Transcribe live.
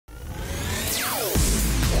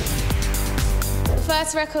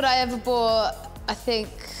first record I ever bought, I think,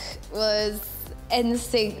 was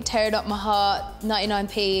NSYNC, Tearing Up My Heart,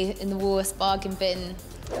 99p in the Woolworths bargain bin.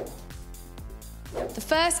 The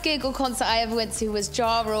first gig or concert I ever went to was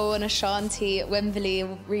Ja Rule and Ashanti at Wembley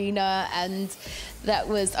Arena, and that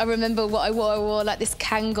was, I remember what I wore like this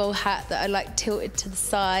Kangol hat that I like tilted to the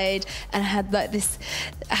side, and had like this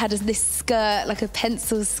skirt, like a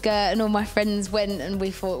pencil skirt, and all my friends went and we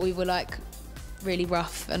thought we were like really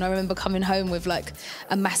rough. And I remember coming home with like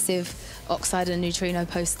a massive Oxide and Neutrino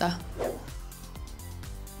poster.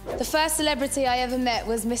 The first celebrity I ever met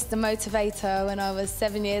was Mr. Motivator when I was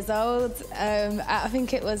 7 years old. I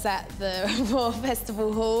think it was at the Royal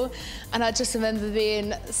Festival Hall, and I just remember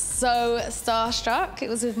being so starstruck. It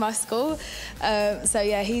was with my school. So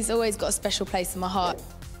yeah, he's always got a special place in my heart.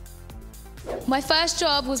 My first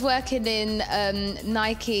job was working in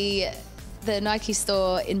Nike, the Nike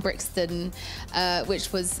store in Brixton,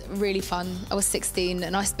 which was really fun. I was 16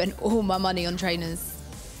 and I spent all my money on trainers.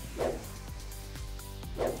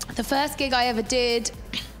 The first gig I ever did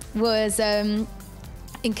was in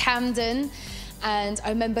Camden, and I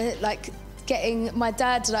remember like my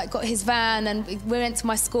dad like got his van and we went to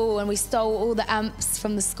my school and we stole all the amps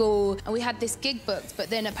from the school, and we had this gig booked, but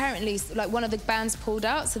then apparently like one of the bands pulled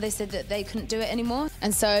out, so they said that they couldn't do it anymore.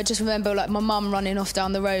 And so I just remember like my mum running off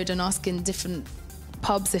down the road and asking different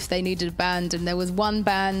pubs if they needed a band, and there was one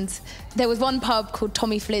pub called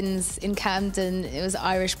Tommy Flynn's in Camden. It was an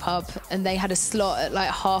Irish pub, and they had a slot at like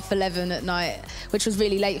 11:30 at night, which was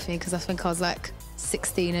really late for me because I think I was like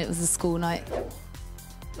 16 and it was a school night.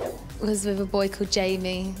 It was with a boy called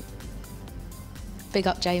Jamie. Big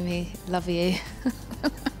up Jamie, love you.